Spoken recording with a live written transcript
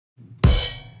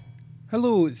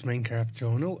Hello, it's Minecraft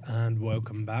Jono, and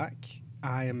welcome back.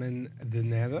 I am in the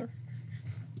Nether,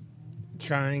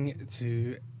 trying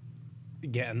to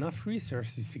get enough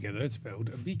resources together to build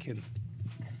a beacon.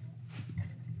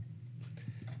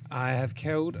 I have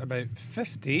killed about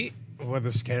 50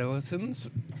 wither skeletons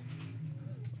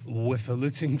with a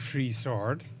looting free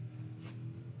sword,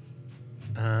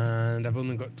 and I've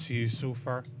only got 2 so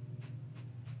far.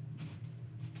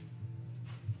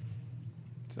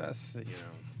 So that's,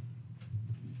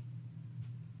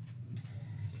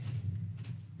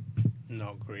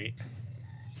 not great.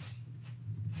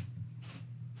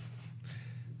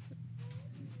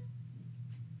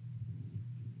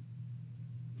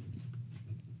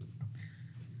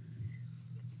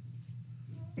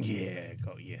 Yeah,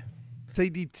 got you.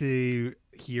 Decided to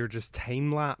here just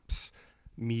time lapse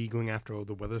me going after all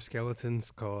the wither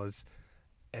skeletons because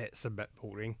it's a bit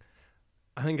boring.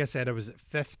 I think I said I was at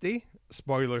 50.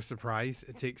 Spoiler surprise,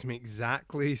 it takes me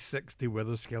exactly 60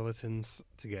 wither skeletons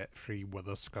to get 3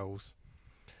 wither skulls.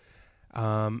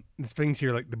 There's things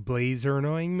here like the blaze are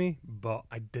annoying me, but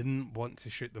I didn't want to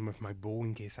shoot them with my bow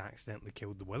in case I accidentally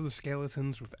killed the wither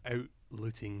skeletons without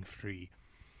looting 3.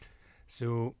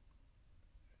 So,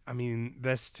 I mean,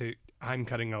 I'm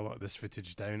cutting a lot of this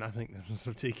footage down. I think this must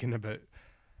have taken about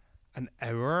an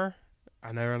hour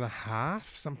and a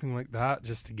half, something like that,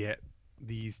 just to get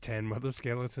these 10 wither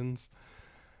skeletons.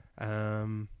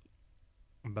 But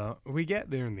we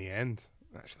get there in the end.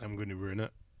 Actually, I'm going to ruin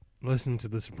it. Listen to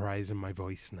the surprise in my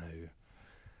voice now.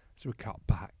 So we cut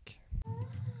back.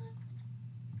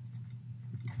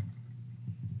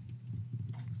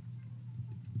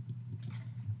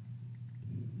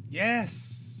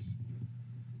 Yes!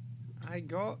 I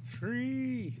got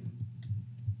 3!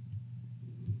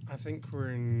 I think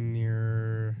we're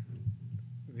near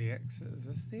the exit. Is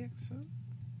this the exit?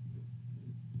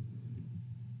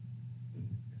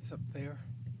 It's up there.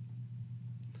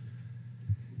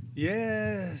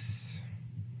 Yes!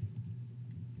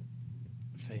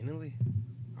 Finally,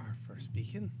 our first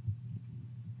beacon.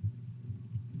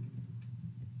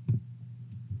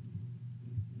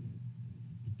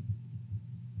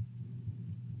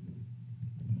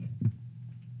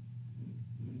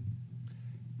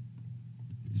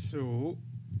 So,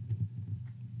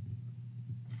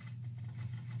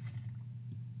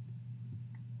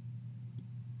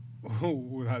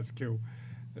 oh, that's cool.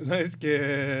 Let's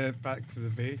get back to the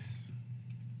base.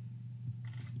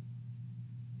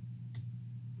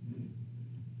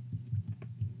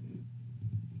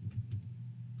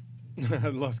 I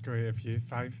lost quite a few.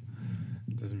 5.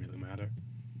 Doesn't really matter.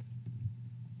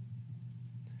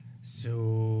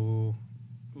 So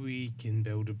we can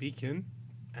build a beacon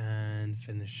and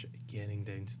finish getting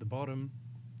down to the bottom.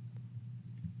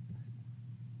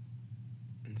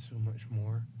 And so much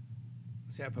more.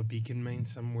 Set up a beacon mine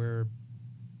somewhere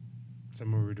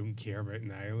we don't care about in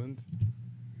the island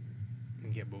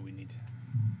and get what we need.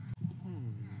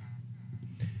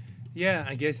 Yeah,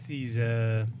 I guess these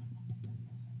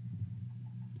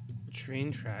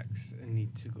train tracks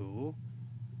need to go.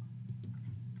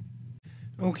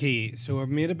 Okay, so I've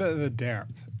made a bit of a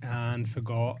derp and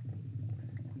forgot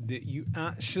that you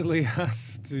actually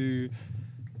have to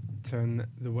turn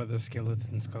the wither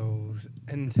skeleton skulls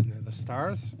into nether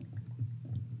stars.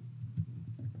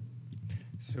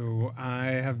 So I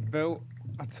have built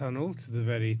a tunnel to the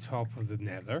very top of the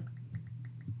nether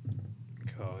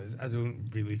because I don't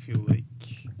really feel like...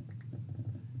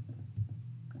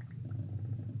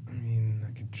 I mean,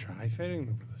 I could try fighting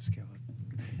the wither skeleton.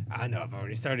 I know, I've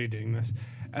already started doing this.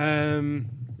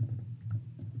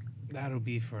 That'll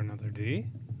be for another day.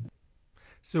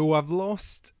 So I've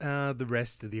lost the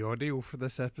rest of the audio for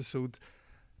this episode.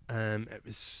 It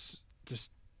was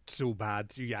just so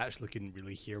bad you actually couldn't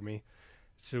really hear me.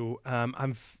 So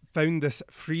I've found this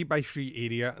 3x3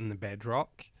 area in the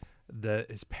bedrock that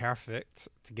is perfect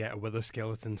to get a wither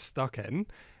skeleton stuck in.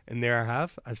 And there I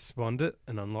have. I've spawned it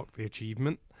and unlocked the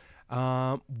achievement.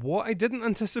 What I didn't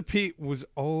anticipate was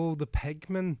all the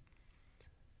pigmen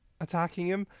attacking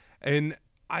him. And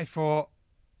I thought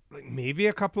like maybe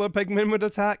a couple of pigmen would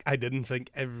attack. I didn't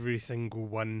think every single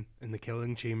one in the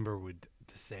killing chamber would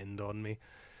descend on me.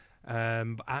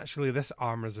 But actually this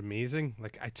armor's amazing.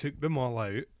 Like I took them all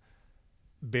out,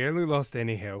 barely lost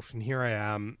any health, and here I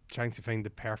am trying to find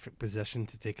the perfect position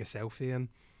to take a selfie in.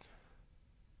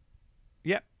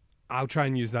 Yep, I'll try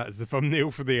and use that as the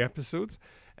thumbnail for the episode.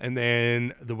 And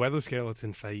then the wither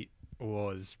skeleton fight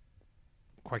was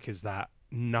quick as that.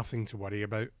 Nothing to worry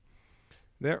about.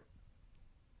 There.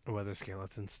 A wither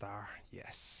skeleton star.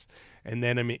 Yes. And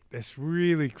then I make this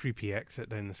really creepy exit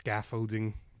down the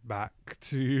scaffolding back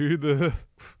to the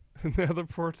nether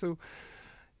portal.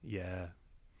 Yeah.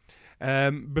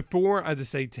 Before I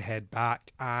decide to head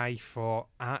back, I thought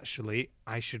actually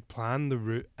I should plan the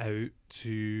route out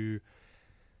to.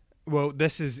 Well,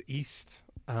 this is east.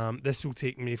 This will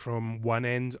take me from one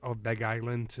end of Big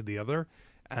Island to the other.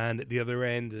 And at the other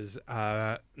end is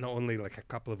not only like a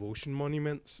couple of ocean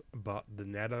monuments, but the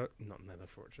not Nether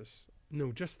Fortress.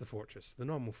 No, just the fortress, the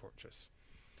normal fortress.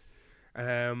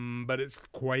 But it's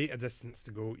quite a distance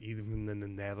to go, even in the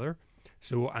Nether.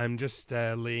 So I'm just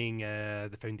laying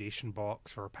the foundation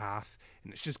blocks for a path,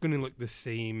 and it's just going to look the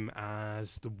same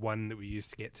as the one that we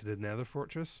used to get to the Nether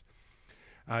Fortress.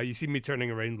 You see me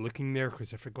turning around looking there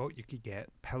because I forgot you could get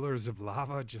pillars of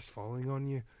lava just falling on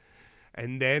you.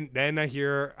 And then I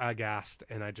hear a ghast,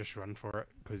 and I just run for it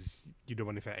because you don't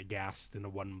want to fit a ghast in a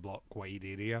 1 block wide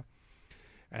area.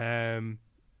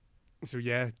 So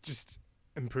yeah, just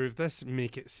improve this,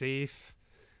 make it safe,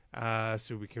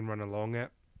 so we can run along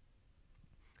it.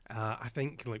 I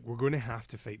think like we're going to have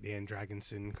to fight the end dragon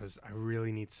soon because I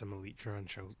really need some elytra and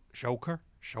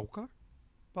shulker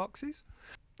boxes.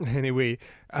 Anyway,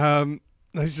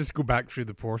 let's just go back through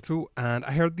the portal, and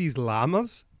I heard these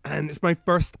llamas, and it's my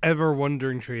first ever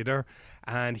wandering trader,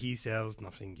 and he sells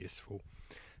nothing useful.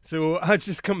 So I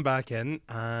just come back in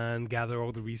and gather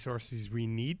all the resources we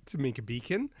need to make a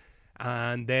beacon,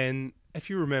 and then if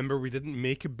you remember, we didn't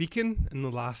make a beacon in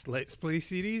the last Let's Play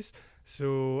series,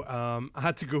 so I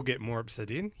had to go get more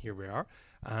obsidian. Here we are,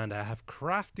 and I have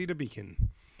crafted a beacon.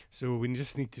 So we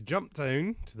just need to jump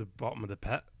down to the bottom of the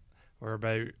pit. We're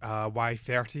about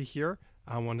Y30 here.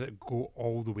 I want to go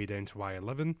all the way down to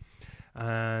Y11.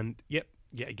 And yet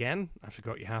again, I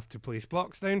forgot you have to place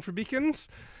blocks down for beacons.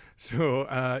 So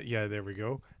yeah, there we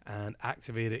go. And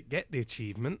activate it, get the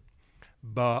achievement.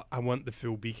 But I want the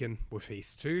full beacon with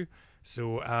phase 2.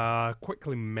 So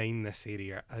quickly mine this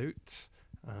area out.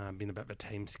 Been a bit of a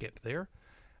time skip there.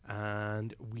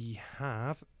 And we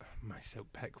have... My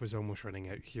silk pick was almost running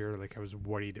out here. Like I was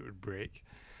worried it would break.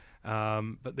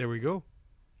 But there we go.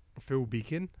 Full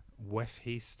beacon with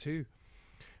haste 2.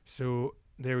 So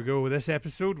there we go. With this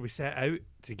episode, we set out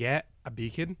to get a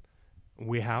beacon.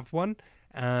 We have one.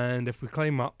 And if we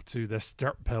climb up to this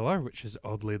dirt pillar, which is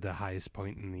oddly the highest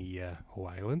point in the whole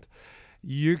island,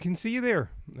 you can see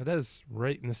there. It is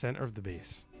right in the center of the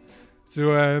base.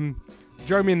 So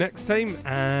join me next time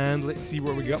and let's see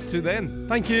what we get up to then.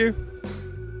 Thank you.